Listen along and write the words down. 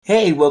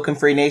Hey, Woken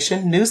Free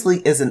Nation,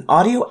 Newsly is an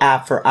audio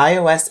app for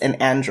iOS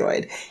and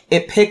Android.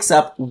 It picks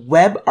up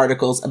web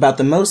articles about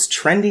the most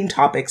trending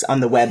topics on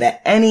the web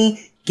at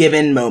any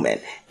given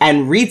moment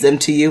and reads them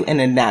to you in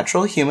a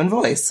natural human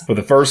voice. For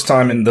the first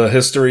time in the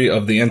history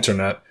of the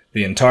internet,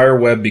 the entire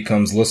web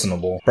becomes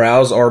listenable.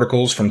 Browse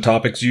articles from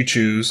topics you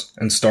choose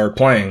and start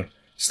playing.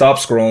 Stop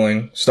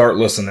scrolling, start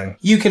listening.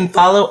 You can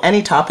follow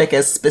any topic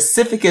as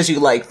specific as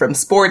you like, from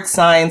sports,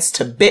 science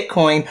to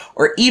Bitcoin,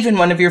 or even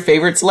one of your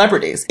favorite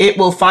celebrities. It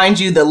will find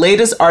you the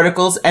latest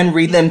articles and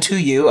read them to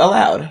you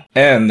aloud.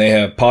 And they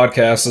have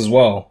podcasts as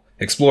well.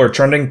 Explore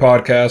trending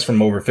podcasts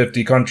from over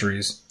 50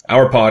 countries.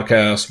 Our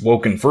podcast,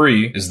 Woken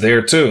Free, is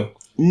there too.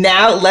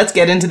 Now let's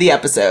get into the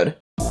episode.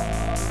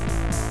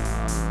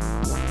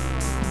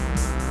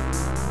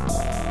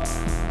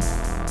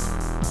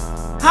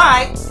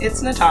 Hi,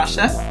 it's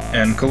Natasha.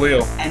 And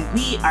Khalil. And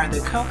we are the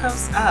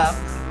co-hosts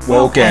of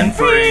Woken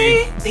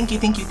Free. Thank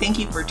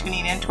you for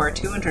tuning in to our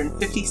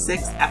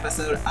 256th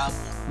episode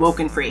of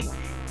Woken Free.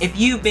 If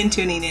you've been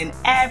tuning in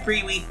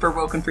every week for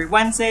Woken Free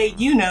Wednesday,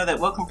 you know that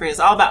Woken Free is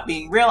all about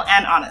being real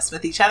and honest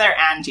with each other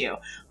and you.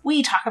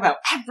 We talk about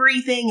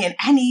everything and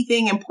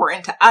anything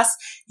important to us,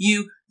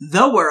 you,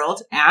 the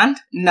world, and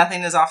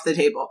nothing is off the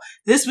table.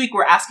 This week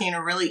we're asking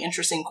a really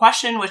interesting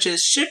question, which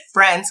is, should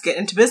friends get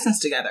into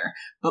business together?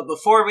 But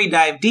before we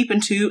dive deep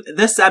into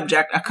the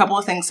subject, a couple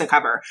of things to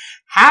cover.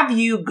 Have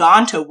you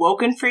gone to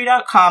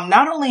wokenfree.com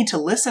not only to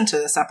listen to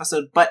this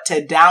episode, but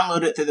to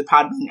download it through the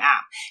Podbean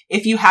app?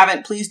 If you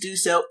haven't, please do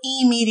so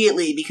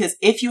immediately, because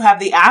if you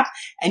have the app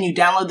and you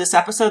download this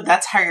episode,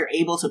 that's how you're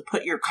able to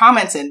put your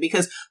comments in,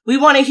 because we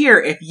want to hear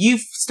if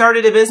you've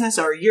started a business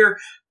or you're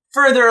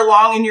further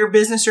along in your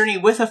business journey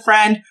with a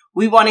friend.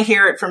 We want to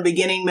hear it from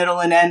beginning,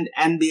 middle, and end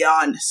and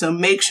beyond. So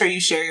make sure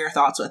you share your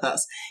thoughts with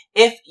us.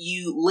 If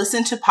you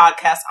listen to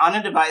podcasts on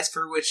a device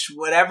for which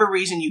whatever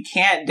reason you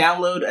can't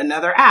download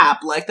another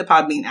app like the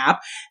Podbean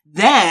app,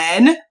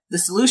 then the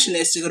solution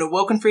is to go to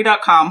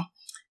wokenfree.com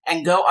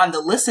and go on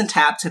the Listen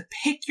tab to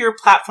pick your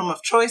platform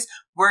of choice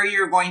where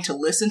you're going to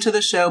listen to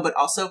the show, but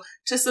also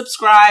to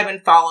subscribe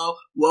and follow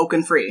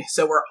Woken Free.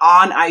 So we're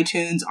on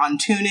iTunes, on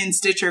TuneIn,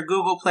 Stitcher,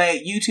 Google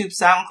Play, YouTube,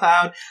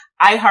 SoundCloud,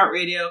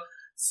 iHeartRadio,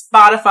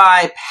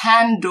 Spotify,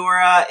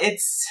 Pandora.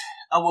 It's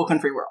a Woken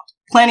Free world.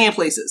 Plenty of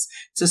places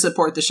to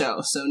support the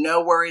show, so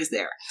no worries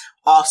there.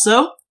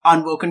 Also,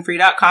 on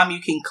wokenfree.com,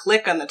 you can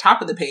click on the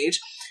top of the page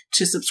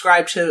to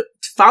subscribe to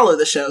follow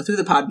the show through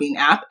the Podbean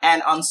app.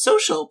 And on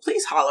social,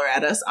 please holler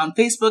at us on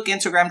Facebook,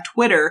 Instagram,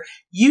 Twitter,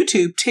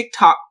 YouTube,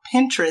 TikTok,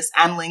 Pinterest,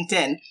 and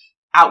LinkedIn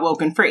at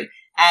Woken Free.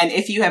 And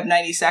if you have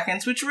 90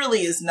 seconds, which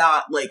really is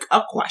not like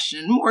a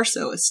question, more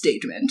so a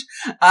statement,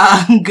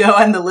 go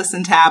on the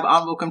Listen tab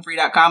on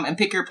wokenfree.com and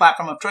pick your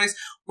platform of choice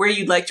where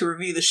you'd like to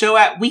review the show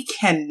at. We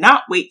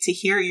cannot wait to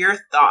hear your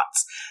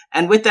thoughts.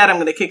 And with that, I'm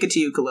going to kick it to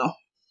you, Khalil.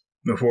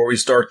 Before we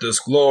start this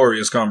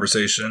glorious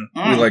conversation,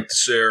 we'd like to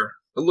share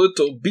a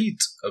little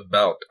bit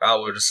about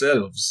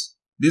ourselves.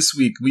 This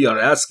week we are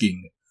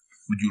asking,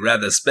 would you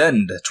rather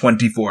spend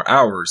 24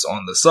 hours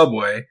on the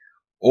subway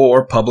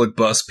or public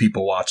bus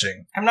people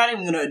watching? I'm not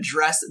even going to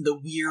address the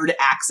weird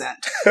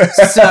accent.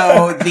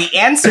 So the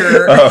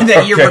answer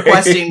that you're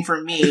requesting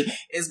from me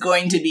is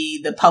going to be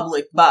the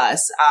public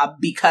bus,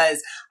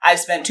 because I've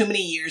spent too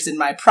many years in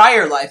my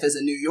prior life as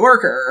a New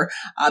Yorker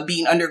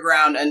being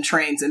underground and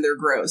trains, and they're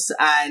gross.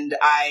 And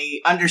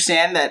I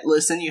understand that,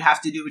 listen, you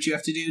have to do what you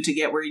have to do to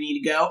get where you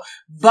need to go.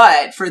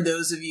 But for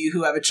those of you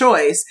who have a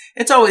choice,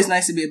 it's always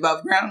nice to be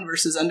above ground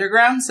versus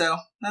underground. So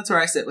that's where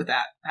I sit with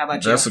that. How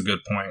about you? That's a good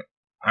point.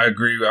 I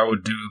agree. I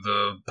would do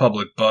the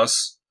public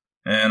bus,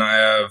 and I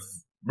have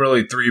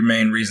really three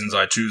main reasons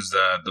I choose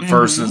that. The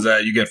first is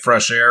that you get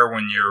fresh air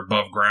when you're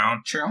above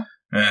ground. True.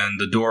 And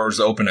the doors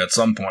open at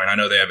some point. I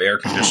know they have air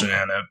conditioning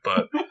in it,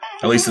 but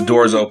at least the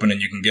doors open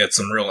and you can get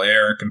some real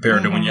air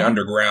compared to when you're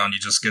underground. You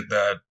just get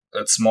that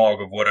smog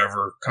of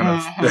whatever kind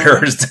of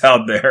air is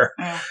down there.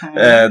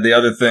 The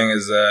other thing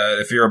is that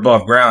if you're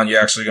above ground,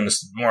 you're actually going to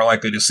more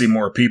likely to see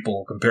more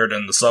people compared to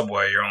in the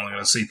subway. You're only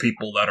going to see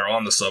people that are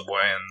on the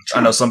subway. And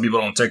I know some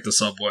people don't take the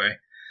subway.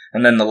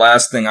 And then the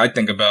last thing I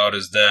think about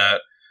is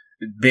that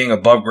being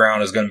above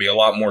ground is going to be a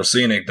lot more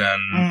scenic than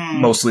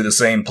mostly the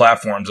same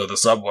platforms of the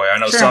subway. I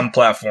know some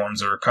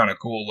platforms are kind of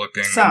cool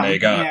looking and they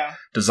got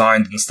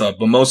designs and stuff,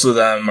 but most of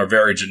them are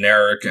very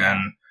generic,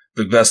 and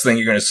the best thing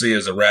you're going to see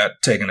is a rat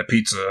taking a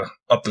pizza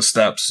up the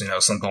steps,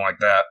 something like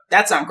that.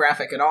 That's not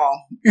graphic at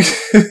all.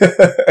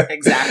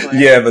 Exactly.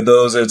 Yeah, but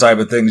those are the type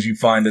of things you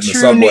find in the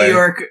subway. True New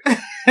York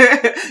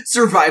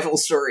survival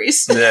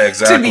stories. Yeah,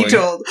 exactly. To be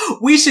told.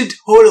 We should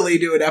totally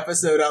do an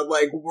episode on,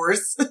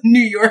 worst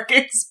New York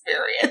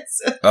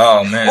experience.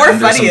 Oh, man. Or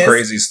there's funniest. Some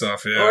crazy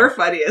stuff, yeah. Or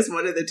funniest,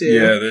 one of the two.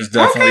 Yeah, there's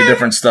definitely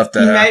different stuff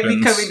that happens. Might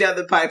be coming down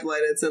the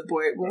pipeline at some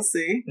point. We'll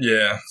see.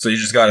 Yeah, so you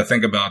just got to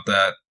think about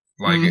that.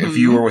 If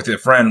you were with your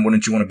friend,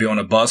 wouldn't you want to be on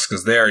a bus?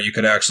 Because there you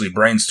could actually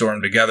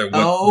brainstorm together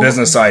what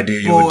business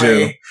idea you would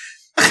do.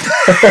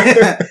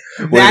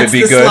 That's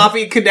the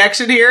sloppy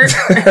connection here.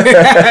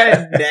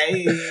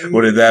 Nice.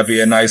 Would that be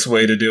a nice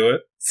way to do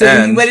it?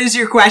 So what is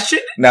your question?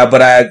 Now,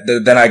 but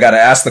then I got to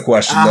ask the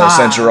question though,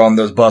 since you're on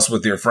the bus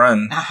with your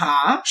friend,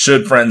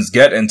 should friends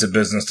get into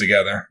business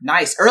together?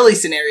 Nice. Early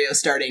scenario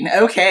starting.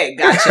 Okay.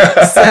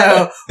 Gotcha.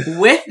 So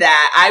with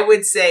that, I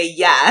would say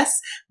yes,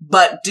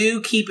 but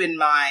do keep in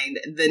mind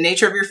the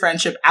nature of your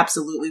friendship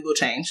absolutely will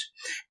change.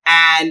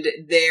 And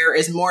there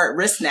is more at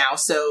risk now.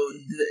 So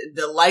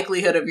the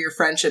likelihood of your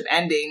friendship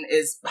ending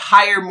is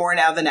higher more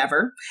now than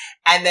ever.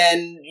 And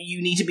then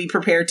you need to be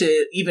prepared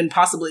to even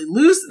possibly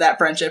lose that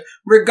friendship,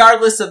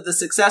 regardless of the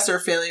success or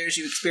failures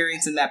you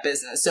experience in that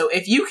business. So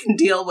if you can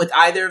deal with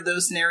either of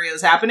those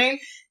scenarios happening,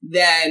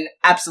 then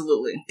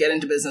absolutely get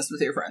into business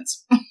with your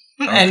friends.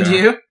 And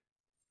you?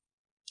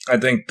 I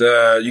think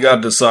you got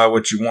to decide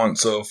what you want.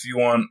 So if you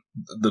want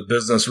the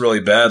business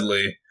really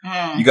badly,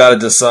 you got to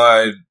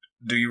decide,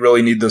 do you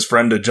really need this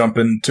friend to jump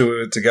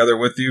into it together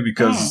with you?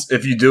 Because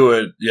if you do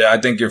it, I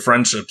think your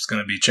friendship's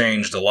going to be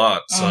changed a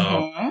lot.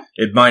 So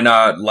it might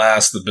not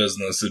last the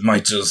business. It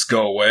might just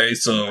go away.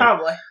 So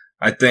probably.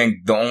 I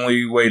think the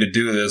only way to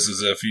do this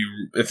is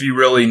if you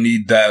really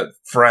need that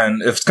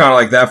friend, if it's kind of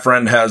like that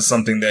friend has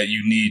something that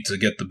you need to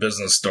get the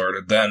business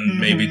started, then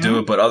maybe do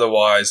it. But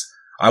otherwise,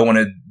 I want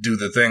to do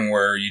the thing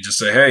where you just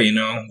say, hey,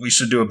 we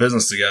should do a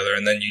business together.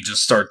 And then you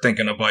just start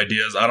thinking up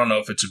ideas. I don't know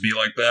if it should be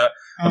like that.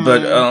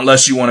 But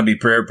unless you want to be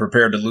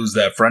prepared to lose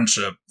that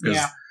friendship,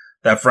 because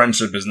that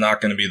friendship is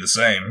not going to be the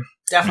same.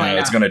 Definitely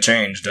it's going to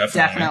change.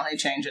 Definitely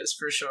changes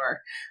for sure.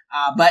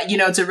 But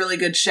it's a really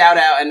good shout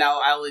out, and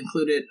I'll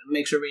include it.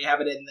 Make sure we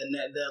have it in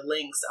the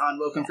links on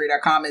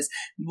wokenfree.com. Is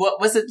what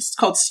was it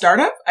called?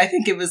 Startup? I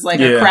think it was like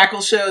a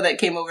Crackle show that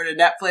came over to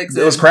Netflix.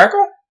 It was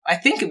Crackle? I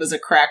think it was a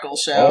Crackle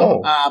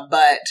show.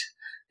 But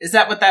is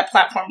that what that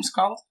platform's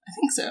called? I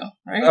think so,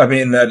 right? I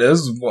mean, that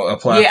is a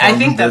platform. Yeah, I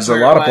think that's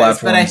There's a lot of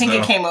platforms, but I think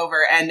it came over,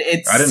 and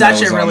it's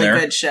such a really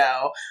good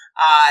show.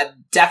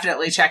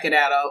 Definitely check it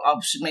out.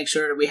 I'll make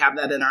sure that we have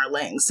that in our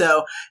link.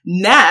 So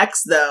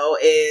next, though,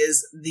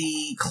 is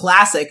the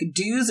classic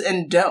do's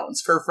and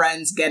don'ts for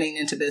friends getting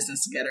into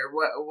business together.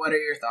 What are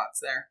your thoughts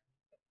there?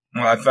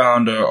 Well, I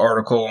found an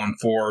article on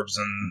Forbes,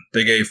 and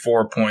they gave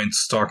 4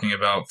 points talking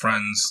about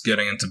friends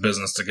getting into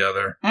business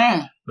together.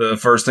 The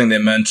first thing they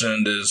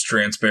mentioned is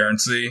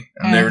transparency,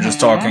 and they were just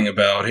talking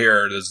about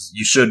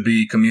you should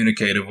be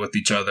communicative with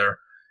each other,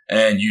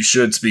 and you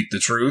should speak the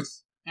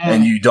truth,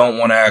 and you don't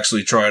want to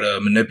actually try to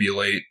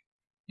manipulate,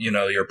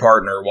 your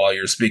partner while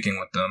you're speaking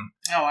with them.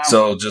 Oh, wow.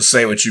 So just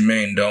say what you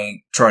mean.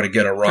 Don't try to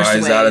get a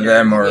rise out of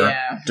them, or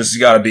just you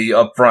got to be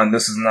upfront.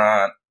 This is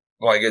not.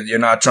 Like, you're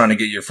not trying to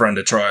get your friend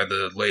to try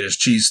the latest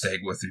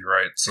cheesesteak with you,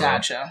 right? So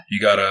gotcha. You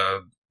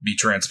gotta be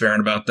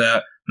transparent about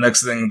that.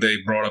 Next thing they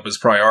brought up is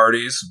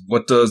priorities.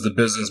 What does the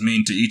business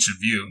mean to each of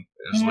you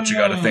is what you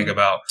gotta think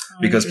about.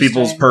 Because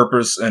people's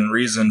purpose and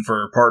reason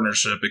for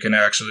partnership, it can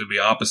actually be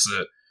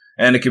opposite.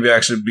 And it can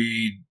actually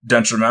be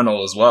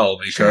detrimental as well,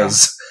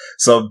 because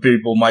some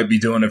people might be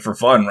doing it for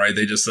fun, right?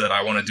 They just said,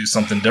 I want to do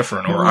something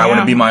different, or I want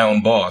to be my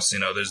own boss.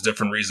 There's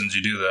different reasons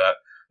you do that.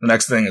 The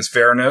next thing is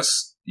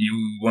fairness.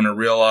 You want to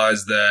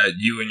realize that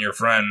you and your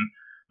friend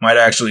might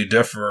actually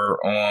differ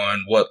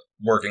on what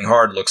working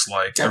hard looks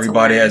like.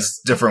 Everybody has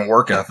different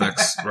work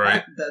ethics,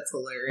 right? That's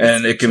hilarious.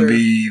 And it can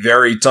be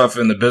very tough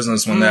in the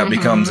business when that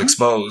becomes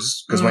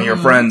exposed. Because when you're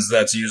friends,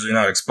 that's usually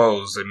not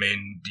exposed. I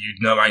mean,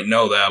 you might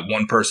know that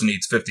one person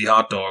eats 50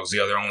 hot dogs,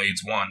 the other only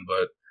eats one,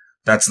 but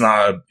that's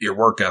not your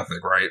work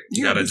ethic, right?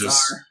 You gotta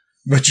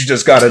but you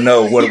just gotta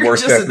know what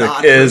work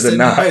ethic is and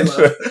not.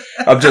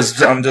 I'm just,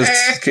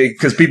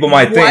 because people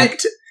might think.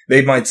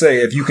 They might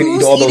say, if you can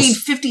eat all those... eating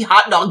 50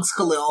 hot dogs,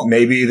 Khalil?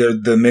 Maybe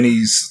the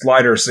mini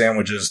slider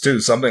sandwiches, too.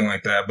 Something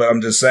like that. But I'm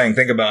just saying,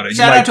 think about it.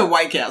 Shout out to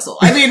White Castle.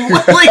 I mean,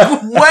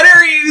 what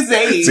are you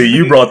saying? See,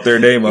 you brought their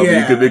name up.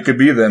 Yeah. It could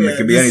be them. It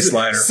could be any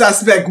slider.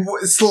 Suspect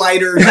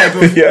slider type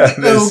of...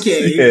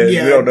 Okay.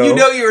 We don't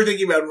know. You were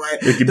thinking about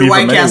the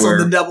White Castle,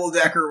 the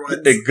double-decker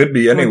ones. It could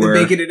be anywhere.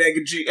 The bacon and egg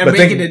and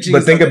cheese.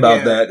 But think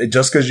about that.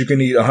 Just because you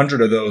can eat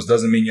 100 of those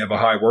doesn't mean you have a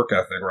high work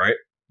ethic, right?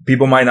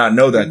 People might not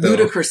know that, though.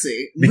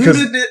 Ludicrousy. Because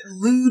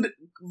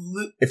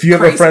if you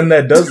have a friend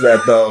that does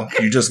that, though,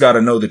 you just got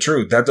to know the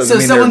truth. That doesn't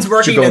mean someone's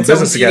working and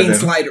someone's eating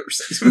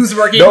sliders. Who's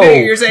working?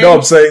 You're saying? No,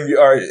 I'm saying,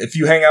 if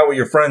you hang out with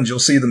your friends, you'll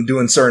see them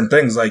doing certain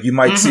things. Like, you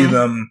might see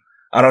them,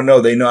 I don't know,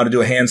 they know how to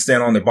do a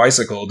handstand on their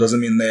bicycle. It doesn't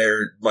mean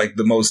they're, like,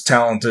 the most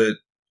talented,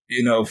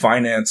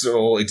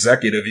 financial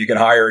executive you can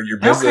hire in your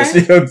business.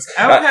 Okay.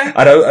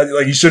 I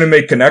don't you shouldn't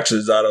make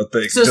connections. I don't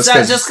think. So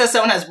just because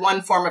someone has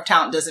one form of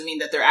talent doesn't mean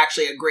that they're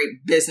actually a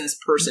great business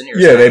person.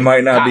 They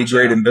might not be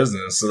great in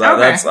business. So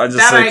that's I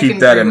just say keep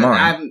that in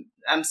mind.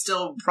 I'm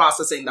still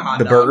processing the hot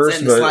dogs burgers,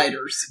 and the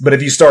sliders. But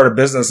if you start a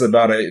business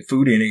about a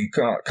food eating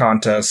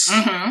contest,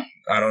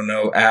 I don't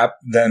know, app,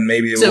 then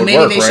maybe it would work, So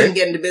maybe they shouldn't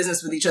get into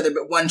business with each other,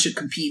 but one should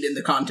compete in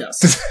the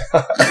contest.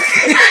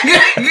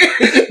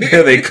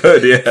 Yeah, they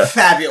could, yeah.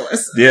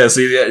 Fabulous. Yeah,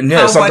 see,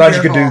 sometimes wonderful.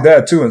 You could do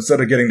that, too.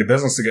 Instead of getting the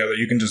business together,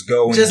 you can just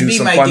go and do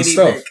some fun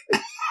stuff.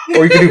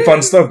 Or you can do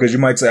fun stuff because you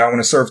might say, I want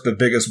to surf the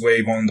biggest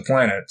wave on the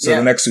planet. So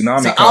the next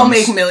tsunami comes. I'll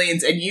make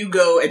millions and you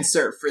go and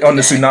surf for the On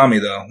the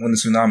tsunami, though. When the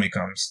tsunami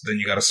comes, then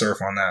you got to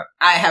surf on that.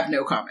 I have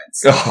no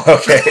comments. Oh,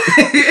 okay.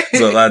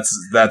 So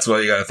that's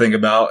what you got to think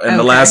about. And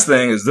the last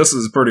thing is, this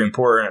is pretty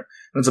important.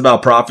 It's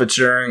about profit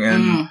sharing,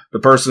 and the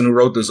person who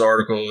wrote this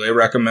article, they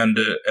recommend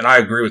it, and I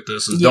agree with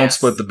this, is don't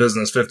split the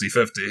business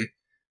 50-50.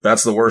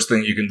 That's the worst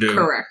thing you can do.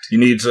 Correct. You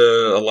need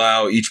to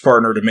allow each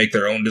partner to make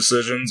their own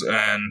decisions,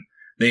 and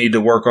they need to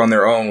work on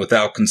their own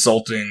without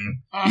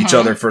consulting each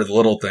other for the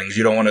little things.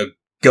 You don't want to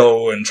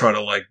go and try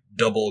to like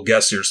double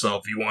guess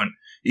yourself. You want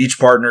each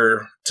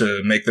partner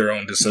to make their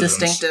own decisions.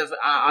 Distinctive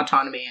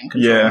autonomy and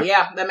control.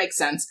 Yeah, that makes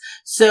sense.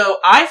 So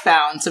I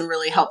found some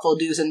really helpful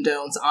do's and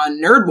don'ts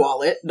on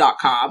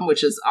nerdwallet.com,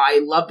 which is, I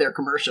love their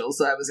commercials,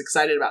 so I was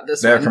excited about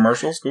this one. They have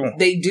commercials? Cool.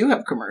 They do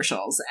have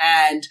commercials,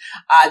 and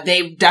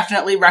they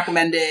definitely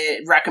recommend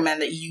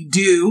that you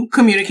do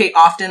communicate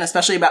often,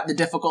 especially about the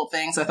difficult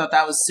things. I thought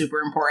that was super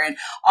important.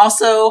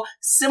 Also,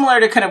 similar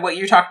to kind of what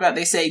you talked about,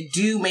 they say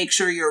do make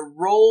sure your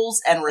roles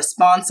and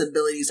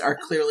responsibilities are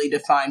clearly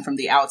defined from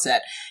the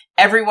outset.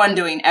 Everyone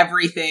doing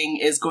everything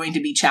is going to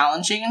be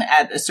challenging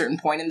at a certain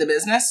point in the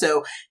business.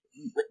 So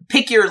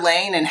pick your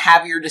lane and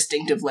have your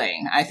distinctive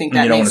lane. I think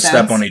that makes sense. You don't want to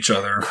step on each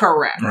other.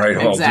 Correct. Right.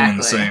 All doing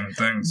the same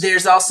things.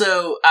 There's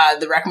also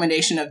the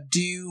recommendation of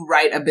do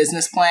write a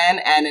business plan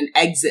and an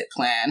exit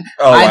plan,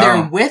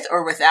 with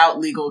or without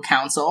legal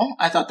counsel.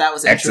 I thought that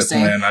was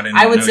interesting. Exit plan. I didn't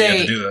know you had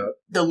to do that.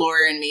 The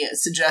lawyer in me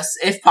suggests,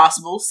 if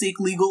possible, seek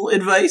legal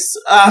advice,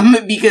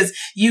 because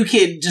you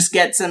could just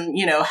get some,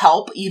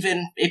 help,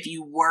 even if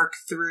you work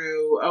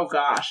through,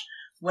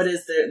 what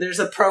is there? There's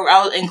a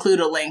I'll include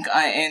a link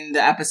in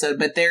the episode,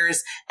 but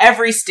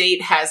every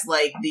state has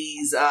like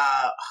these,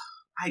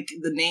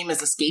 the name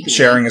is escaping me.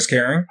 Sharing is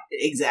caring?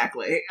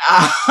 Exactly.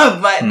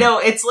 But no,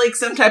 it's like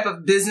some type of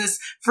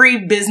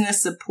free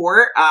business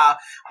support,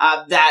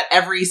 that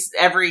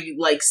every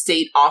like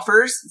state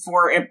offers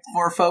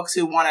for folks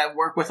who want to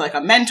work with like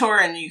a mentor,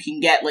 and you can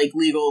get like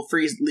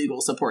free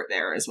legal support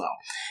there as well.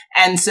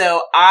 And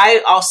so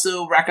I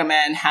also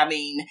recommend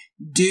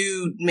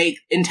make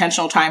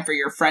intentional time for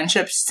your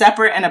friendships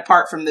separate and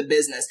apart from the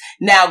business.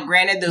 Now,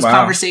 granted, those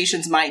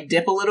conversations might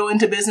dip a little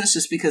into business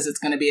just because it's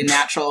going to be a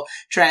natural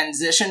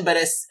transition, but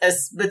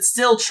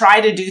still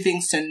try to do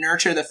things to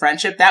nurture the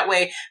friendship. That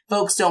way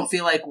folks don't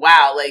feel like,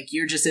 wow, like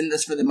you're just in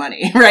this for the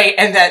money, right?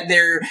 And that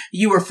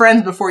you were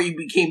friends before you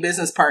became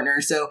business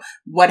partners. So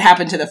what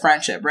happened to the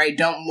friendship, right?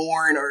 Don't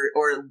mourn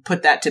or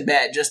put that to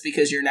bed just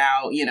because you're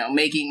now,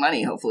 making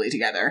money hopefully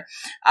together.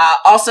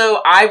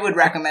 Also, I would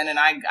recommend, and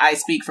I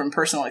speak from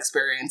personal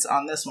experience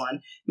on this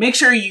one, make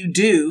sure you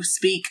do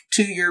speak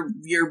to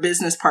your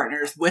business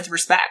partners with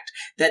respect,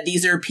 that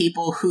these are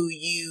people who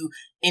you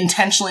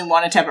intentionally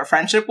wanted to have a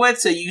friendship with,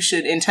 so you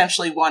should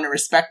intentionally want to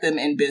respect them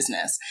in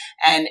business.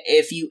 And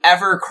if you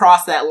ever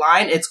cross that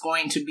line, it's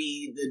going to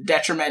be the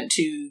detriment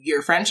to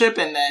your friendship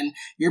and then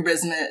your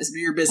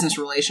business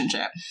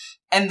relationship.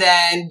 And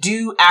then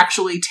do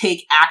actually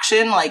take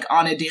action, like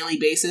on a daily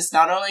basis,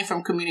 not only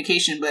from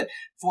communication, but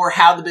for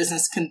how the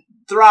business can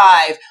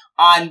thrive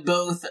on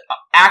both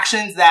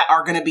actions that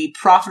are going to be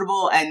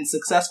profitable and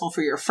successful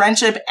for your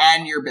friendship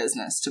and your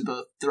business to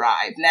both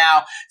thrive.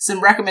 Now,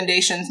 some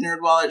recommendations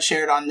NerdWallet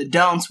shared on the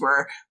don'ts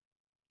were,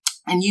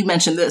 and you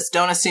mentioned this,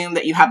 don't assume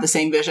that you have the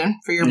same vision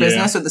for your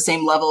business or the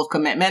same level of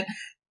commitment.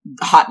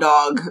 Hot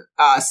dog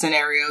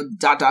scenario, ...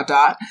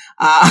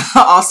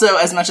 Also,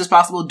 as much as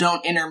possible,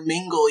 don't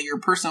intermingle your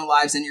personal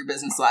lives and your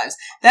business lives.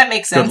 That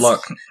makes sense. Good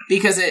luck.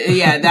 Because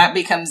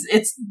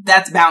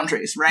that's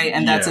boundaries, right?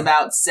 And that's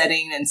about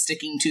setting and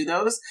sticking to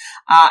those.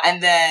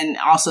 And then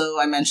also,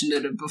 I mentioned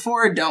it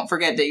before, don't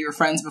forget that you were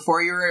friends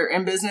before you were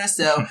in business.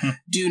 So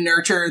do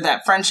nurture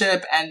that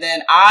friendship. And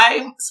then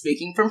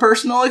speaking from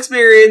personal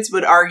experience,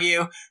 would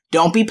argue,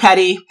 don't be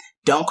petty.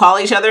 Don't call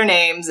each other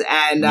names,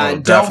 and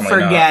don't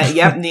forget,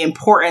 the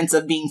importance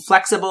of being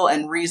flexible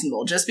and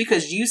reasonable. Just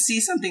because you see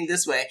something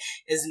this way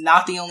is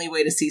not the only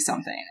way to see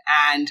something.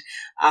 And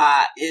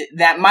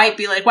that might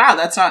be like, wow,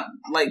 that's not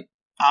like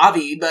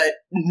obvi, but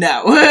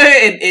no,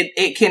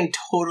 it can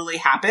totally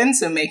happen.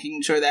 So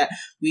making sure that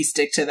we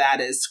stick to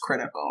that is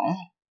critical.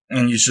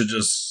 And you should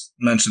just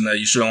mention that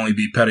you should only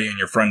be petty in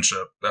your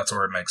friendship. That's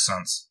where it makes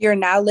sense. You're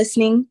now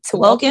listening to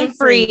Woke and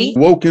Free.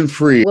 Woke and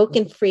Free. Woke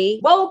and Free.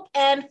 Woke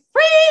and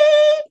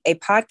Free. A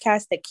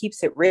podcast that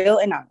keeps it real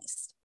and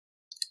honest.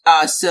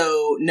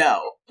 So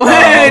no.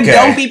 Okay.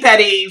 Don't be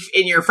petty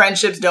in your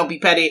friendships. Don't be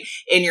petty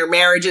in your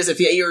marriages. If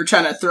you're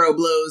trying to throw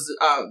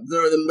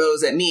them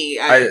blows at me.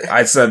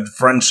 I said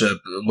friendship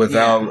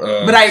without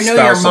but I know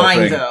your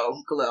mind thing.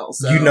 Though, Khalil.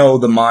 So. You know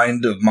the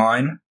mind of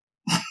mine?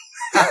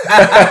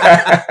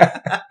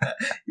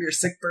 You're a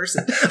sick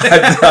person. I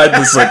had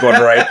the sick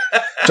one, right?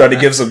 Trying to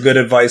give some good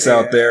advice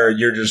out there.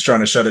 You're just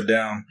trying to shut it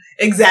down.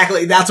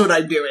 Exactly. That's what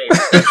I'm doing.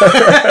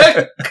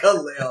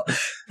 Khalil.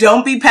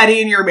 Don't be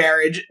petty in your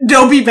marriage.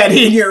 Don't be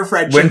petty in your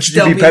friendship. When should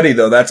you be petty,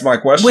 though? That's my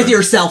question. With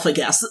yourself, I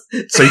guess.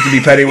 So you can be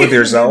petty with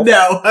yourself?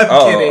 No,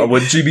 I'm kidding.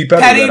 Would you be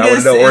petty then? I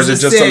would know. Or is it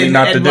just something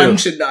not to do? One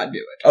should not do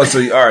it. Oh, so,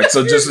 all right.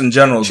 So just in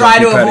general, try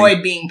to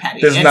avoid being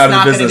petty. This is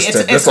not a business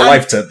tip. It's a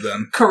life tip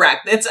then.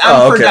 Correct. It's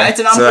it's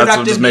an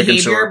unproductive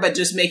behavior, sure. but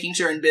just making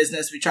sure in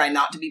business we try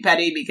not to be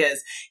petty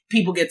because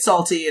people get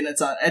salty and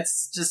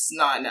it's just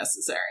not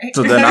necessary.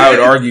 So then I would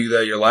argue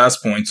that your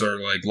last points are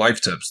like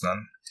life tips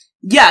then.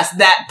 Yes,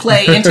 that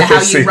play into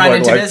how you run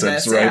into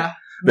business. Tips, right? Yeah.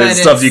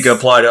 There's stuff you can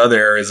apply to other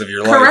areas of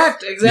your life.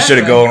 Correct, exactly. You should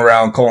have gone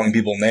around calling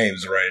people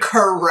names, right?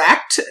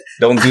 Correct.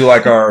 Don't do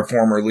like our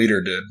former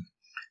leader did.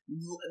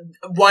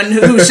 One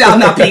who shall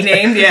not be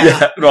named,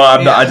 yeah. No,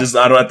 I'm not.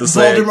 I don't have to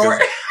say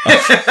Voldemort.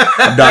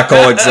 I'm not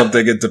calling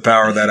something into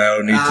power that I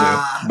don't need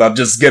to. But I'm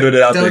just getting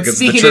it out there because it's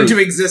the truth. Don't speak it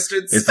into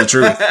existence. It's the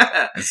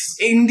truth.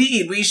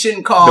 Indeed, we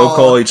shouldn't call. Don't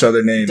call each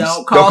other names.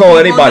 Don't call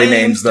anybody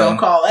names, though. Don't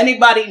call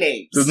anybody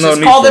names. There's no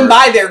just need call them it.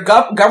 by their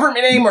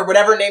government name or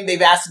whatever name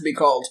they've asked to be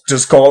called.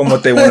 Just call them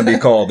what they want to be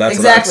called. That's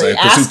exactly. what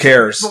I'd say. Because who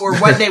cares? For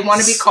what they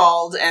want to be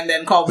called and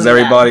then call them. Because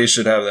everybody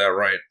should have that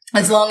right.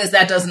 As long as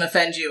that doesn't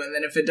offend you, and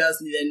then if it does,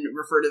 then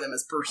refer to them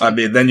as person. I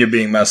mean, then you're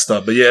being messed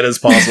up. But yeah, it is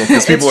possible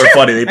because people are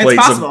funny. They play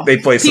some. They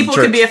play some tricks.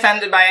 People can be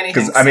offended by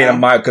anything. Because I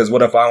mean, because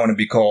what if I want to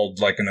be called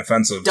like an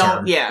offensive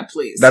term? Yeah,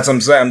 please. That's what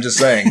I'm saying. I'm just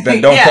saying.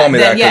 Then don't call me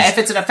that. Yeah, if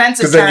it's an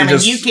offensive term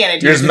and you can't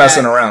adhere you're just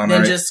messing around.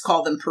 Then right? just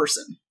call them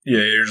person.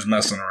 Yeah, you're just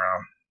messing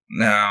around.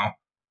 Now,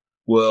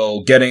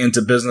 will getting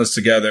into business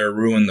together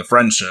ruin the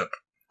friendship?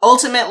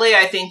 Ultimately,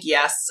 I think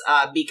yes,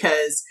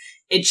 because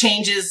it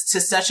changes to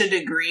such a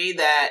degree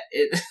that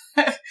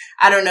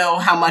I don't know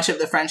how much of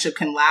the friendship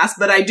can last,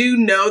 but I do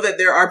know that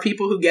there are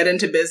people who get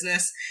into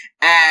business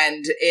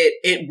and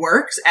it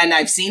works, and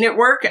I've seen it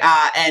work,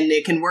 and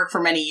it can work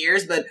for many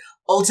years, but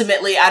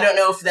ultimately, I don't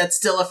know if that's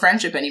still a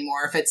friendship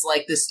anymore, if it's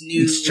like this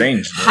new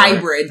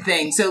hybrid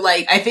thing. So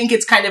like, I think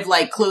it's kind of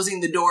like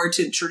closing the door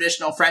to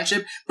traditional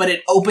friendship, but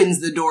it opens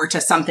the door to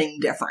something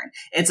different.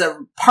 It's a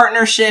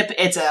partnership.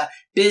 It's a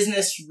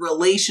business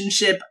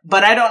relationship,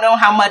 but I don't know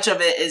how much of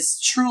it is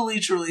truly,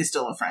 truly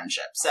still a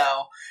friendship. So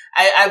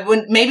I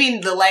wouldn't, maybe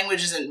the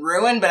language isn't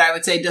ruined, but I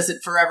would say, does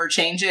it forever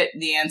change it?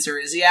 The answer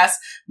is yes.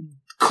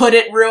 Could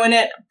it ruin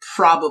it?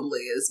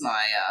 Probably is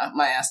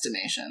my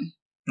estimation.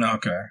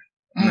 Okay.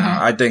 Mm-hmm. No,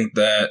 I think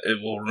that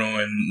it will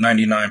ruin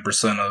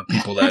 99% of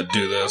people that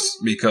do this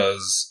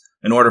because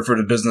in order for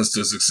the business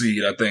to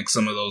succeed, I think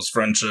some of those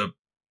friendship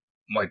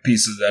like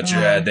pieces that you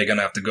had, they're going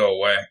to have to go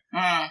away.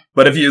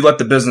 But if you let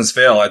the business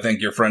fail, I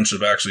think your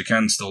friendship actually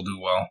can still do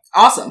well.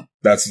 Awesome.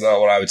 That's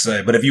what I would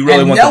say. But if you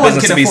really want the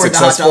business to be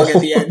successful,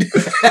 at the end.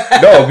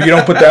 No, you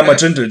don't put that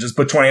much into it. Just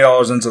put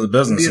 $20 into the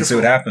business and see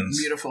what happens.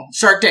 Beautiful.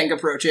 Shark Tank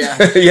approach, yeah.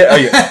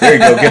 yeah. There you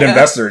go. Get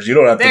investors. You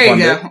don't have to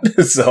fund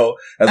it. So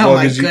as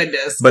long as you.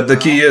 Goodness. But the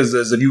key is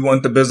if you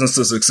want the business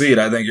to succeed,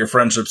 I think your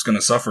friendship's going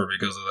to suffer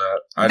because of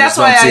that.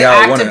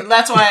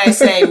 That's why I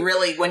say,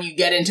 really, when you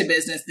get into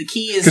business, the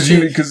key is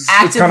to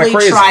actively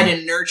try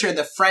to nurture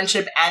the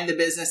friendship and the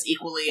business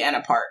equally and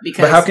apart.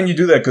 Because but how can you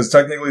do that? Because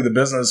technically, the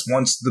business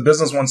wants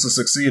to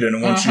succeed and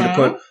it wants you to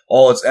put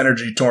all its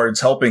energy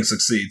towards helping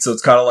succeed. So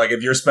it's kind of like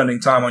if you're spending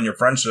time on your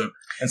friendship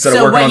instead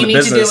of working on the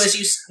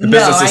business, the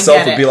business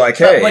itself would be like,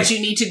 hey. But what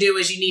you need to do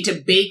is you need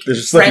to bake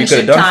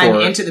friendship time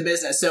into the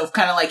business. So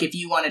kind of like if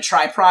you want to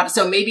try product,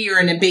 so maybe you're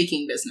in a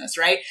baking business,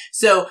 right?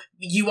 So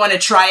you want to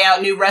try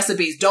out new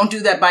recipes. Don't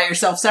do that by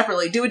yourself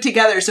separately. Do it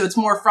together so it's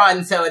more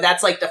fun. So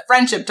that's like the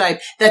friendship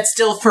type that's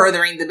still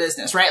furthering the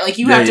business, right? Like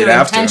you have to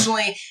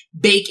intentionally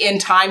bake in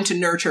time to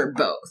nurture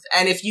both.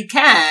 And if you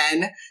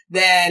can,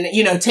 then,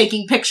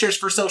 taking pictures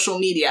for social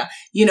media,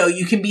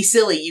 you can be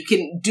silly. You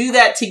can do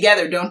that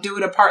together. Don't do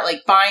it apart.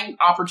 Like find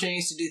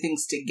opportunities to do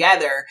things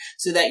together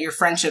so that your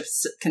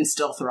friendships can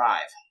still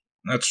thrive.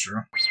 That's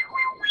true.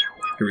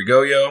 Here we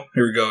go, yo.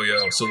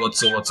 So what's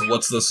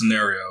the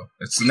scenario?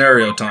 It's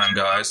scenario time,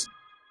 guys.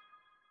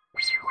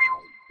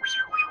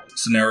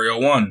 Scenario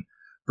 1.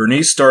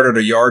 Bernice started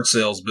a yard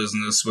sales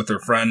business with her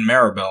friend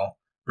Maribel.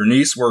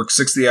 Bernice works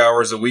 60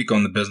 hours a week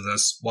on the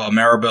business, while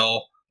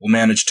Maribel will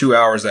manage 2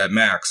 hours at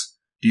max.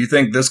 Do you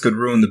think this could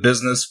ruin the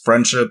business,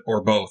 friendship,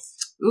 or both?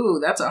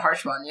 Ooh, that's a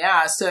harsh one.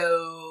 Yeah,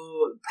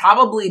 so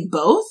probably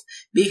both,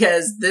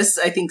 because this,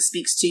 I think,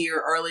 speaks to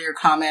your earlier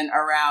comment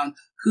around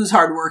who's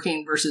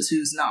hardworking versus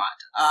who's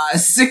not.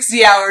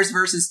 60 hours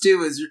versus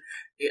 2 is,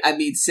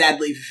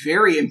 sadly,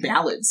 very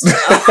imbalanced.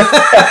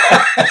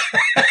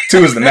 2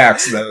 is the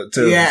max, though,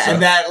 too. Yeah, so.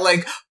 And that,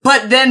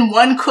 but then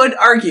one could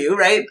argue,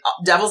 right,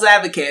 devil's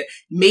advocate,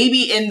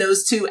 maybe in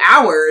those 2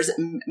 hours,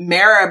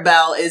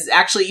 Maribel is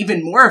actually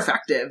even more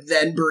effective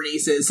than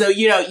Bernice is. So,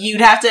 you'd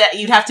have to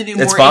do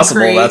more. It's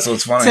possible. Inquiry. That's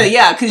what's funny. So,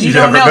 yeah, because you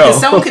don't know.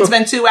 Because someone could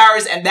spend 2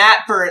 hours, and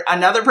that for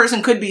another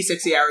person could be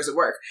 60 hours of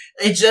work.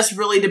 It just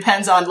really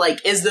depends on,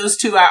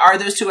 are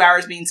those 2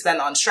 hours being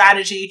spent on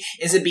strategy?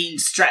 Is it being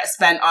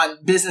spent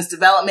on business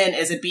development?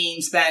 Is it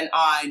being spent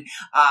on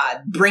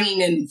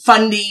bringing in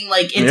funding?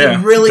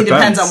 It really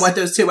depends on what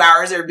those 2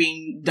 hours are. they're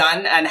being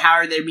done and how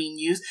are they being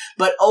used.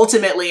 But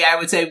ultimately, I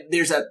would say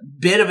there's a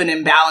bit of an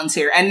imbalance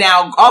here. And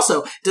now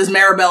also, does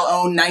Maribel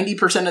own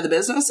 90% of the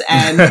business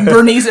and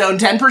Bernice own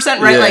 10%,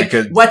 right? Yeah,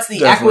 like, what's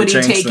the equity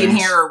taken things.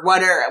 here? Or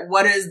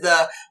what is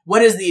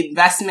the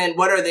investment?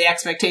 What are the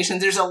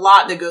expectations? There's a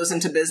lot that goes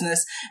into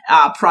business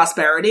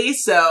prosperity.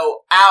 So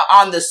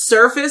on the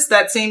surface,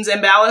 that seems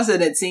imbalanced,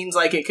 and it seems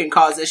like it can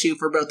cause issue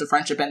for both the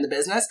friendship and the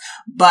business,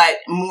 but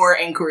more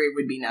inquiry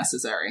would be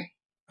necessary.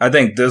 I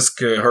think this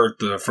could hurt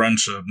the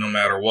friendship no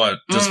matter what.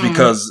 Just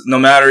because no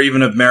matter,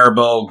 even if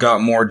Maribel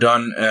got more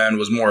done and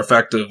was more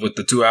effective with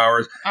the 2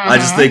 hours, I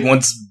just think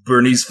once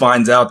Bernice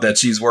finds out that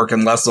she's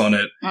working less on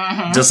it,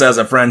 just as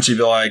a friend, she'd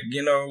be like,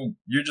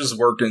 you're just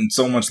working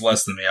so much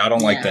less than me. I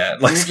don't like that.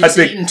 Like, I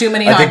think eating too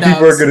many hot dogs.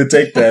 People are going to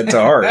take that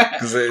to heart.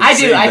 I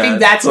do. I think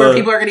that's where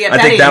people are going to get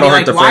petty. I think that'll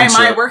hurt the friendship.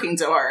 Why am I working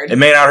so hard? It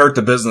may not hurt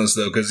the business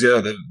though, because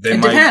they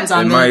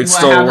might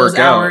still work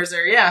out.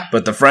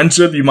 But the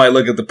friendship, you might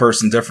look at the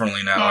person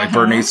differently now. Like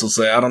Bernice will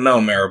say, I don't know,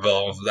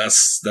 Maribel,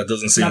 that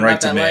doesn't seem right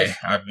to me.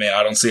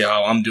 I don't see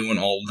how I'm doing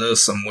all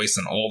this. I'm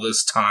wasting all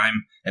this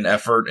time and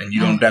effort, and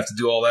you don't have to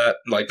do all that.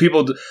 Like,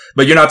 people do,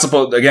 but you're not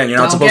supposed to do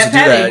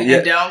that.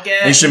 Yeah. Don't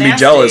get you shouldn't be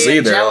jealous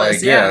either.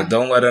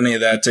 Don't let any of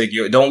that take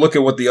you. Don't look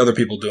at what the other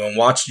people do and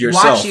watch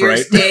yourself, right?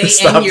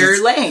 Stay in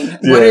your lane.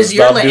 What is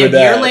your lane? If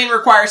your lane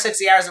requires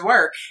 60 hours of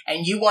work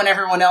and you want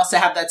everyone else to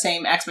have that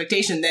same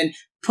expectation, then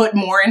put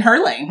more in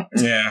her lane.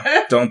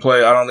 Yeah. Don't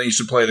play. I don't think you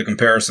should play the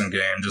comparison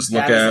game. Just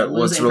look at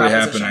what's really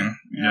happening.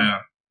 Yeah.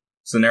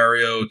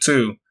 Scenario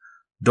 2.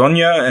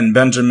 Doña and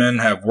Benjamin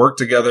have worked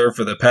together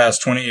for the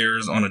past 20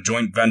 years on a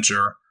joint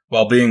venture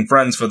while being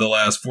friends for the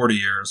last 40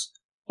 years.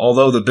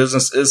 Although the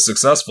business is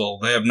successful,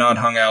 they have not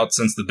hung out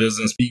since the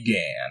business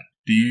began.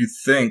 Do you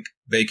think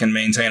they can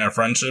maintain a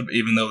friendship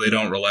even though they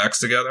don't relax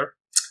together?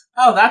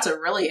 Oh, that's a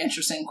really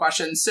interesting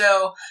question.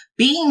 So,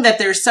 being that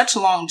there's such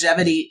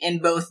longevity in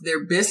both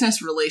their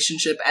business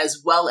relationship as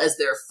well as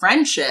their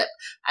friendship,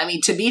 I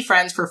mean, to be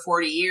friends for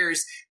 40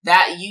 years,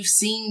 that you've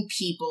seen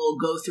people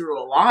go through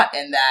a lot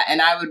in that.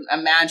 And I would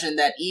imagine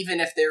that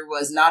even if there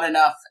was not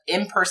enough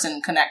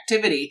in-person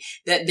connectivity,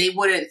 that they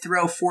wouldn't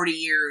throw 40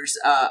 years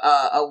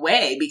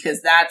away,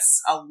 because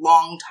that's a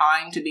long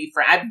time to be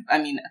friends.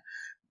 I mean,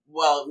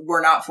 well,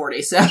 we're not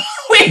 40, so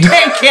we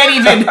can't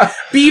even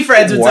be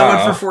friends with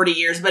someone for 40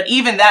 years. But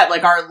even that,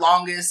 like,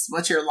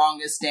 what's your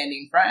longest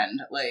standing friend?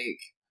 Like,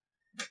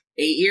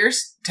 8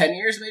 years? 10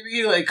 years,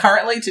 maybe? Like,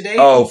 currently, today?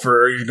 Oh,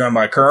 you're talking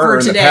about current or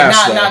in today, the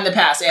past? Not in the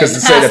past. Because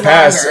to say the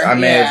past, I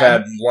may have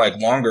had, like,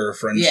 longer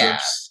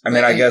friendships. Yeah. I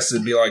mean, I guess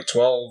it'd be like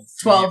 12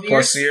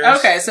 plus years.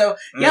 Okay, so,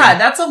 yeah,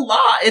 that's a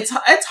lot. It's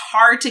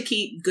hard to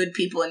keep good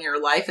people in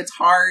your life. It's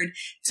hard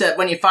to,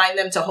 when you find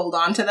them, to hold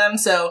on to them.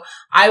 So,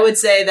 I would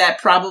say that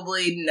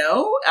probably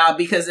no,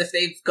 because if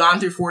they've gone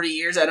through 40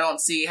 years, I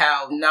don't see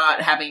how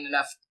not having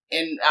enough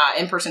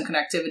in-person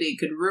connectivity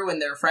could ruin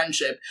their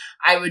friendship.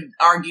 I would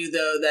argue,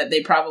 though, that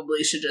they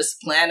probably should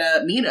just plan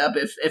a meetup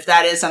if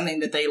that is something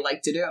that they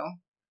like to do.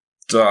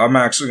 So I'm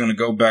actually going to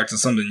go back to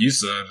something you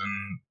said,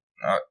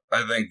 and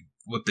I think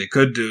what they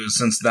could do is,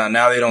 since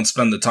now they don't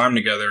spend the time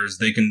together, is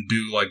they can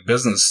do like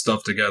business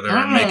stuff together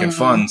and make it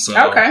fun. So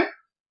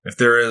if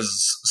there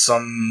is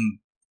some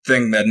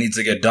thing that needs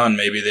to get done,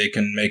 maybe they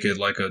can make it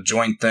like a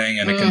joint thing,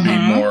 and it can be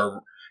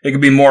more. It could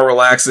be more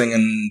relaxing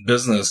and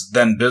business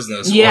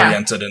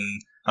oriented,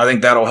 and I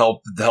think that'll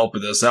help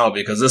this out,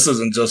 because this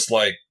isn't just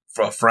like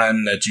a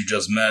friend that you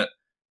just met,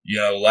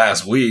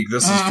 last week.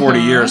 This is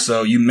 40 years,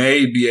 so you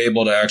may be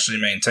able to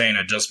actually maintain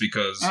it just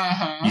because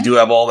you do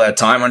have all that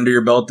time under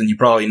your belt, and you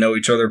probably know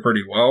each other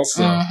pretty well.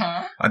 So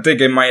I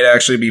think it might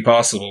actually be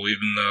possible,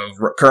 even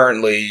though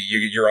currently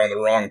you're on the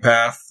wrong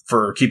path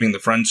for keeping the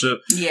friendship.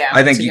 Yeah,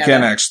 I think you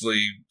can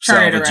actually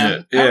salvage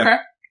it. Yeah. Okay.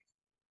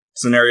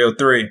 Scenario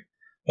 3.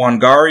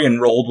 Wangari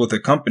enrolled with a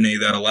company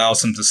that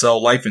allows him to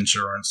sell life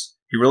insurance.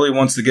 He really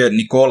wants to get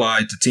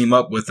Nikolai to team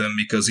up with him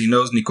because he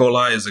knows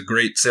Nikolai is a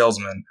great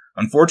salesman.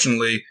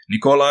 Unfortunately,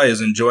 Nikolai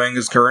is enjoying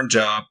his current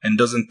job and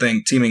doesn't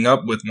think teaming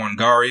up with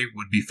Wangari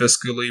would be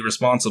fiscally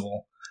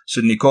responsible.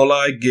 Should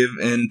Nikolai give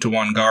in to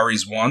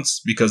Wangari's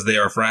wants because they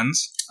are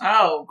friends?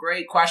 Oh,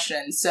 great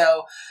question.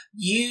 So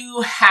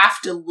you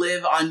have to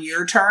live on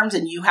your terms,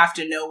 and you have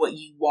to know what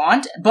you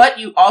want, but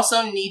you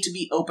also need to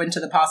be open to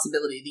the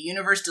possibility. The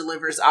universe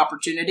delivers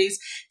opportunities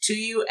to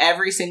you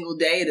every single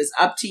day. It is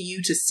up to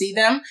you to see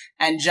them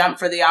and jump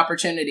for the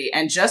opportunity.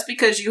 And just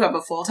because you have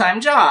a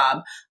full-time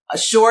job,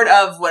 short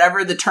of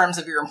whatever the terms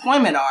of your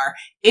employment are,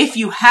 if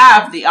you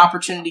have the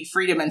opportunity,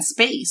 freedom, and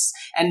space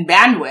and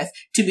bandwidth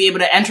to be able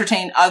to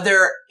entertain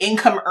other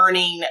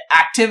income-earning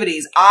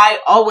activities, I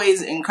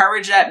always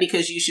encourage that,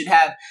 because you should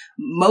have,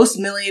 most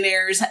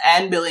millionaires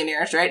and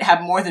billionaires, right,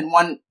 have more than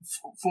one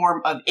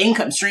form of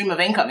stream of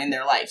income in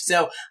their life.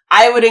 So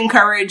I would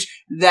encourage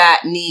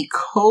that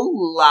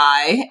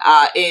Nikolai,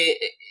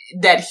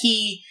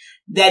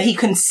 that he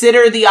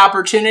consider the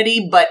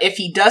opportunity, but if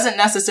he doesn't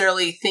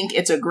necessarily think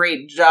it's a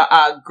great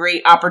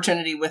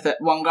opportunity with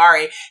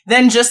Wangari,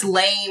 then just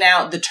laying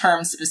out the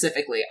terms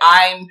specifically.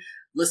 I'm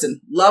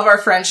listen, love our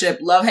friendship,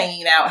 love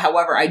hanging out.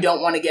 However, I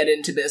don't want to get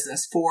into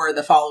business for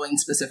the following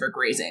specific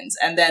reasons.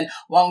 And then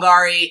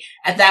Wangari,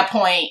 at that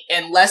point,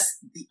 unless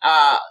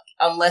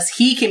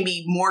he can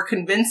be more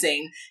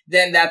convincing,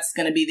 then that's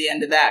going to be the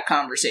end of that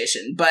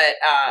conversation. But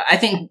I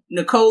think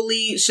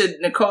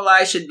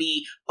Nikolai should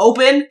be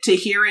open to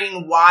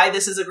hearing why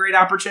this is a great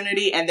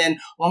opportunity, and then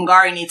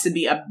Wangari needs to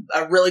be a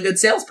really good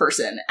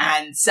salesperson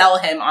and sell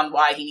him on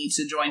why he needs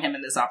to join him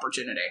in this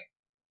opportunity.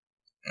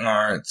 All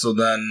right, so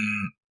then,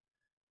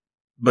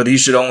 but he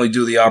should only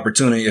do the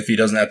opportunity if he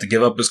doesn't have to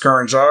give up his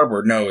current job,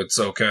 or no, it's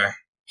okay?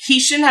 He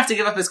shouldn't have to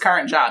give up his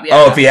current job.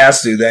 Yeah, if he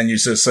has to, then you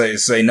just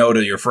say no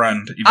to your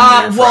friend.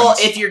 Well,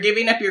 if you're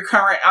giving up your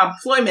current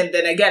employment,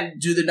 then again,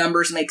 do the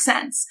numbers make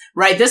sense,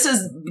 right? This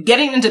is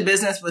getting into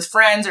business with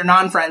friends or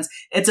non-friends.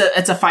 It's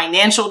a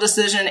financial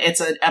decision.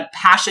 It's a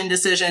passion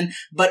decision,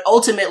 but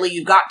ultimately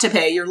you've got to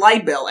pay your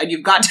light bill and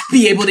you've got to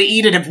be able to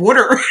eat and have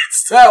water.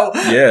 So,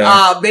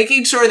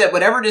 making sure that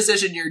whatever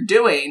decision you're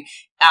doing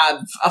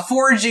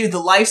affords you the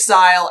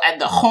lifestyle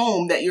and the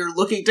home that you're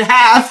looking to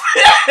have.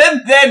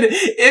 And then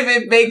if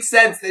it makes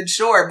sense, then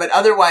sure. But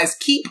otherwise,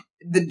 keep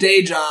the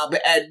day job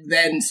and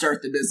then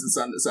start the business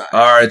on the side.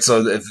 All right.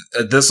 So if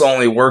this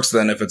only works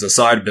then if it's a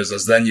side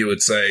business, then you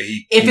would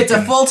say if it's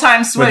a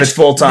full-time switch, if it's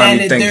full-time,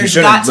 then there's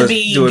got to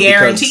be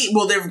guaranteed.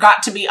 Well, there've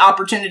got to be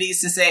opportunities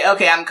to say,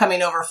 okay, I'm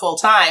coming over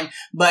full-time,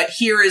 but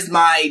here is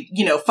my,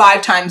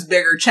 5 times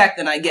bigger check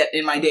than I get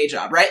in my day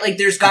job, right? Like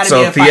there's got to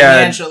be a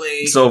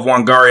financially. So if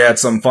Wangari had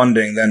some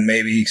funding, then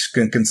maybe he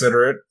can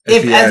consider it.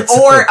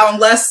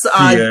 Unless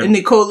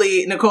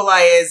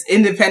Nikolai is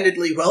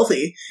independently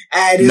wealthy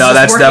and is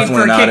just working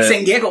for kicks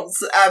and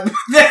giggles.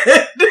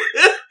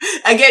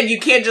 Again, you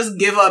can't just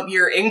give up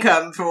your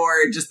income for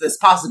just this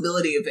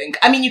possibility of income.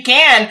 I mean, you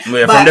can.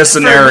 Yeah, but from this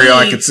scenario,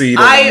 I could see.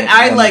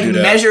 I like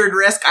measured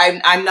risk.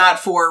 I'm not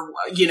for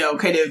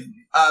kind of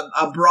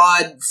a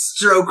broad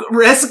stroke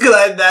risk.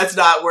 That's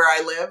not where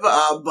I live.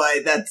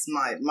 But that's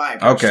my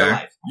approach to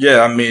life.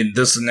 Yeah, I mean,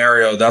 this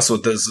scenario. That's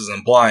what this is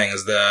implying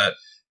is that.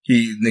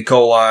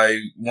 Nikolai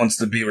wants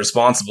to be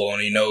responsible, and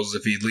he knows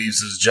if he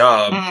leaves his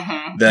job,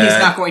 that he's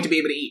not going to be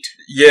able to eat.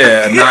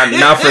 Yeah,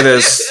 not for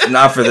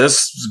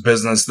this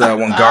business that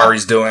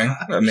Wangari's doing.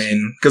 I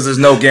mean, because there's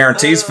no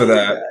guarantees for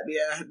that. God,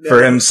 yeah, no.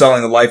 For him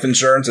selling the life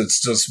insurance,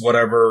 it's just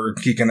whatever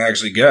he can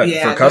actually get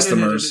for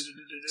customers.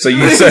 So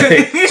you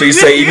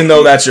say, even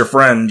though that's your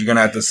friend, you're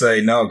gonna have to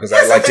say no because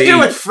I like to eat. Do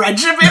with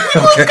friendship.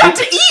 Everyone's got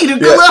to eat.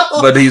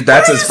 But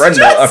that's his friend.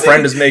 A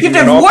friend is making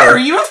an offer. Water.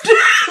 You have to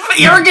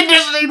air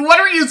conditioning. What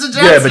are you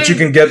suggesting? Yeah, but you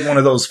can get one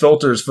of those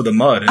filters for the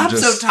mud and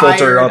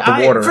filter out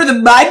the water for the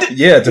mud.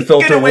 Yeah, to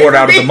filter water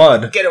out of the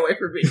mud. Get away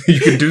from me.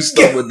 You can do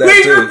stuff with that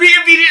too. Get away from me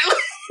immediately.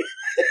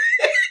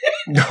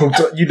 No,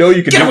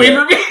 you can get away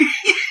from me.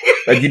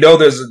 Like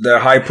there's the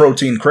high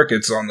protein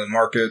crickets on the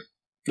market.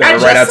 I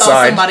just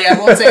saw somebody, I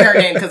won't say her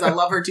name because I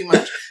love her too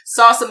much,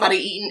 saw somebody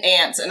eating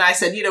ants, and I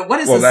said, what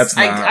is this? That's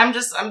not,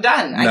 I'm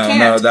done. I can't.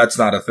 No, that's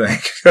not a thing.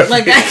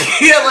 I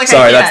can't.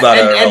 Sorry, that's not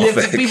a real and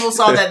thing. If people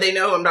saw that, they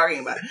know who I'm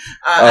talking about.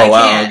 I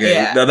can't. Okay.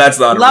 Yeah. No, that's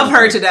not love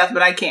her to death,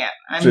 but I can't.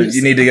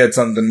 You need to get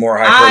something more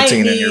high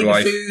protein in your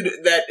life. I need food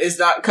that is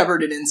not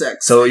covered in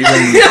insects. So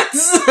even,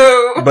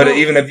 but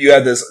even if you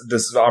had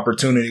this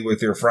opportunity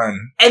with your friend,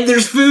 and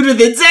there's food with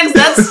insects,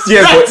 that's what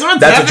you're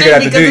gonna have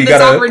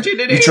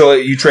to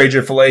do. You trade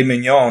your filet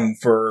mignon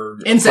for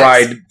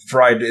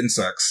fried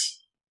insects.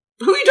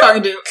 Who are you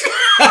talking to?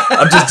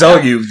 I'm just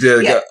telling you,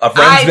 a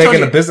friend's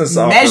making a business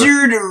offer.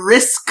 Measured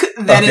risk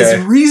that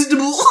is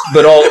reasonable.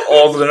 But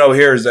all to know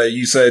here is that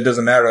you say it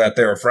doesn't matter that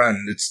they're a friend.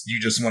 It's you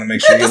just want to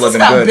make sure you're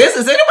living good.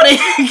 Business. Anybody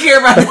care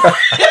about that? What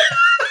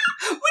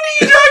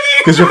are you talking about?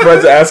 Because your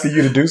friend's asking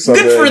you to do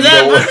something. Good for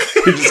them.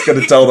 You're just going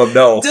to tell them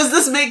no. Does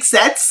this make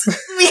sense?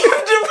 We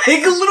have to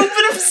make a little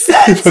bit of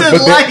sense in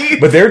life.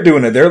 But they're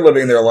doing it. They're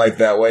living their life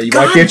that way.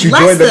 Why can't you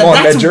join them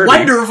on that journey?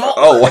 That's wonderful.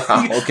 Oh,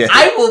 wow. Okay.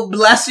 I will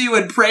bless you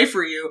and pray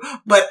for you,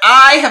 but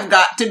I have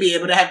got to be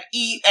able to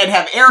eat and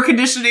have air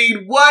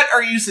conditioning. What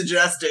are you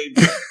suggesting?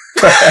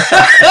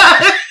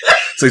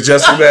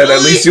 Suggesting that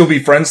at least you'll be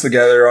friends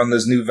together on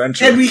this new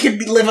venture. And we can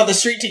live on the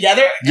street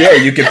together? Yeah,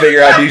 you can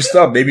figure out new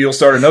stuff. Maybe you'll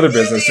start another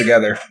business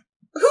together.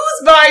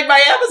 Who's buying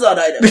my Amazon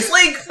items?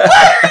 Like,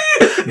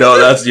 what?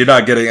 No, you're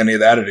not getting any of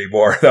that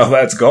anymore. No,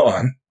 that's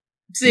gone.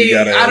 See,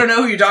 I don't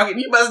know who you're talking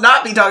to. You must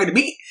not be talking to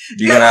me.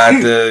 You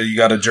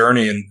got a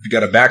journey and you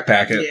got to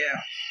backpack it. Yeah.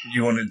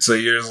 So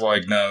you're just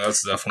like, no,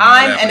 that's definitely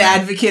I'm an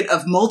advocate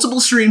of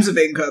multiple streams of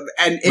income.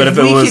 But if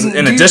it was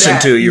in addition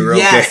to, you were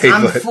okay.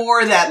 I'm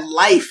for that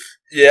life.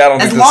 Yeah, I don't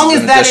think as long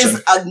as that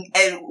is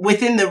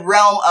within the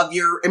realm of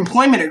your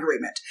employment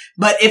agreement.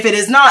 But if it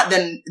is not,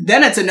 then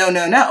it's a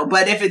no.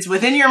 But if it's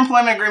within your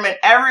employment agreement,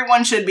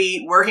 everyone should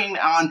be working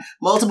on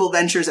multiple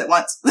ventures at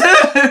once.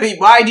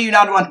 Why do you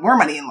not want more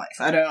money in life?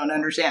 I don't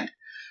understand.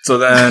 So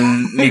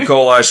then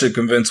Nikolai should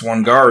convince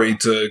Wangari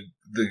to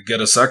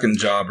get a second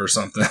job or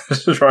something,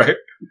 right?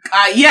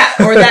 Yeah,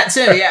 or that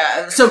too,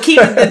 yeah. So keep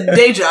the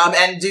day job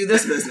and do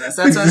this business.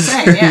 That's what I'm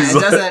saying. Yeah, it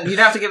doesn't, you'd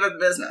have to give up the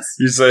business.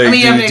 You say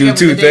do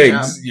two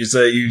things. You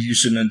say you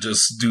shouldn't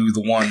just do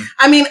the one.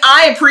 I mean,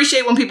 I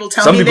appreciate when people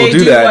tell Some me people they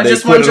do that. They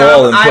just put one it job.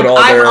 all and put all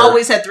I've their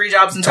always had 3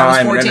 jobs since I was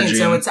time and 14, energy.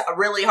 so it's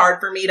really hard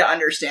for me to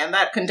understand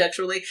that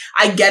contextually.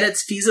 I get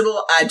it's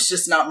feasible. It's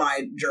just not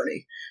my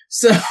journey.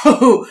 So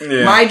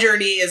my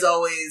journey is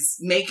always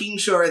making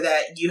sure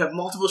that you have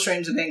multiple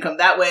streams of income.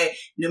 That way,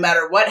 no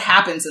matter what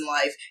happens in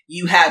life,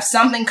 you have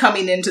something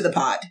coming into the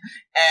pot,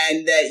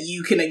 and that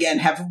you can, again,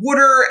 have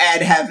water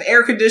and have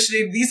air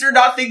conditioning. These are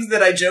not things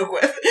that I joke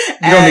with.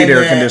 You don't need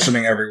air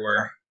conditioning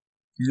everywhere.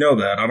 You know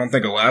that. I don't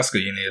think Alaska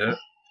you need it.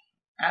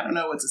 I don't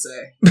know what to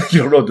say.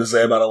 You don't know what to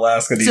say about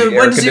Alaska needing So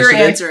air conditioning? what's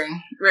your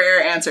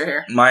answer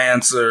here? My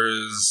answer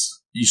is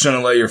you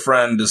shouldn't let your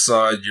friend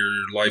decide your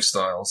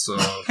lifestyle. So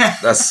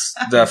that's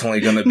definitely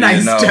going to be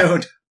nice a no.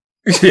 Toad.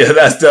 Yeah,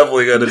 that's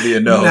definitely going to be a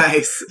no.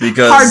 Nice.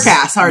 Because, hard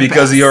pass.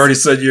 Because he already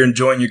said you're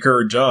enjoying your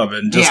current job.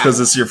 And just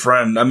because it's your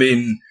friend, I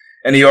mean,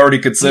 and he already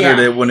considered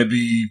it wouldn't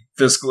be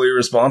fiscally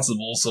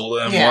responsible. So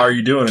then why are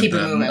you doing Keep it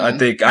then? moving. I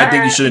think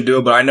you shouldn't do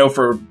it. But I know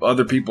for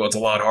other people, it's a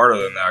lot harder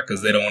than that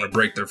because they don't want to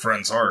break their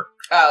friend's heart.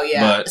 Oh,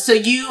 yeah. But so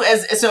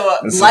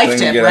life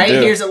tip, right?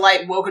 do. Here's a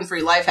Woken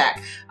Free life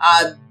hack.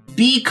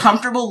 Be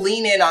comfortable,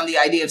 lean in on the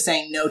idea of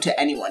saying no to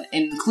anyone,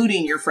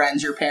 including your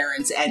friends, your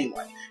parents,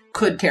 anyone.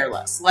 Could care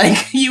less.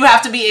 Like, you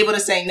have to be able to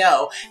say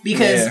no,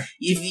 because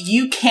if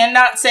you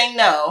cannot say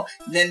no,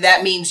 then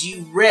that means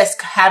you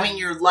risk having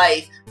your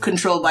life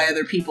controlled by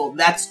other people.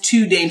 That's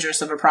too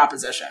dangerous of a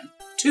proposition.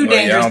 Too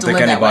dangerous to live that way. I don't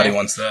think anybody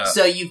wants that.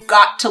 So you've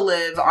got to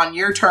live on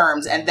your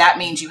terms, and that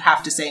means you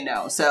have to say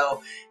no.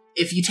 So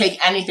if you take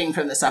anything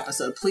from this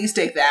episode, please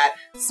take that,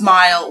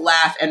 smile,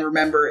 laugh, and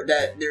remember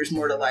that there's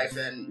more to life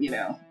than,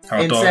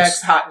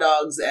 insects, hot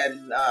dogs,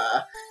 and,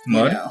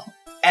 mud.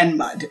 And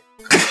mud.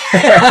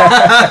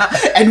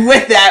 And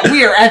with that,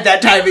 we are at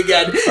that time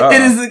again.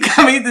 It is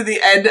coming to the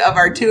end of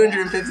our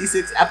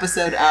 256th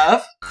episode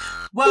of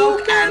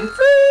Woke and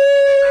Free.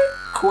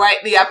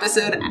 Quite the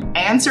episode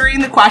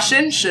answering the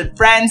question, should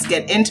friends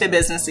get into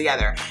business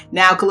together?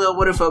 Now, Khalil,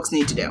 what do folks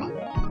need to do?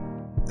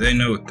 They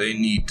know what they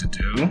need to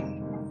do.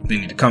 They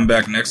need to come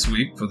back next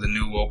week for the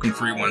new Woken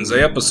Free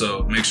Wednesday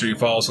episode. Make sure you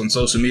follow us on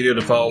social media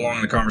to follow along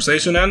in the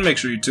conversation, and make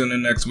sure you tune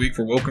in next week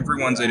for Woken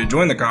Free Wednesday to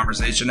join the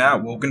conversation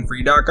at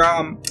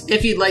wokenfree.com.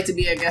 If you'd like to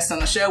be a guest on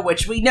the show,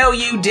 which we know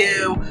you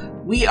do,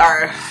 we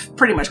are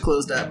pretty much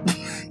closed up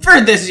for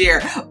this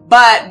year,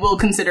 but we'll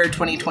consider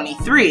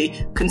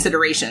 2023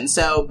 consideration.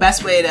 So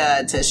best way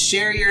to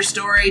share your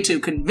story, to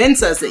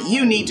convince us that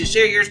you need to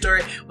share your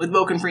story with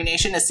Woken Free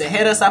Nation, is to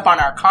hit us up on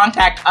our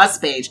Contact Us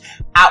page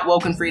at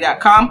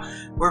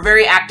wokenfree.com. We're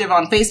very active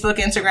on Facebook,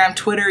 Instagram,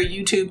 Twitter,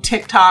 YouTube,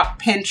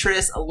 TikTok,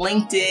 Pinterest,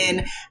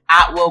 LinkedIn,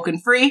 at Woken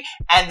Free.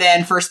 And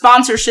then for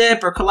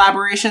sponsorship or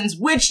collaborations,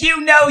 which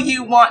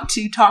you want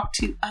to talk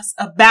to us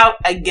about,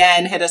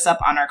 again, hit us up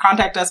on our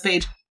Contact Us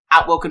page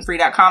at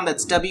wokenfree.com.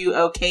 That's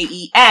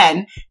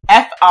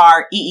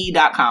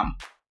WOKENFREE.com.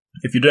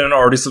 If you didn't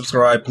already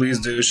subscribe, please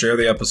do share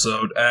the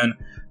episode, and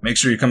make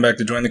sure you come back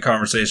to join the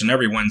conversation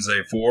every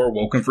Wednesday for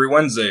Woken Free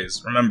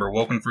Wednesdays. Remember,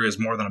 Woken Free is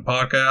more than a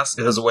podcast.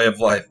 It is a way of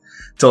life.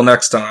 Till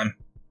next time.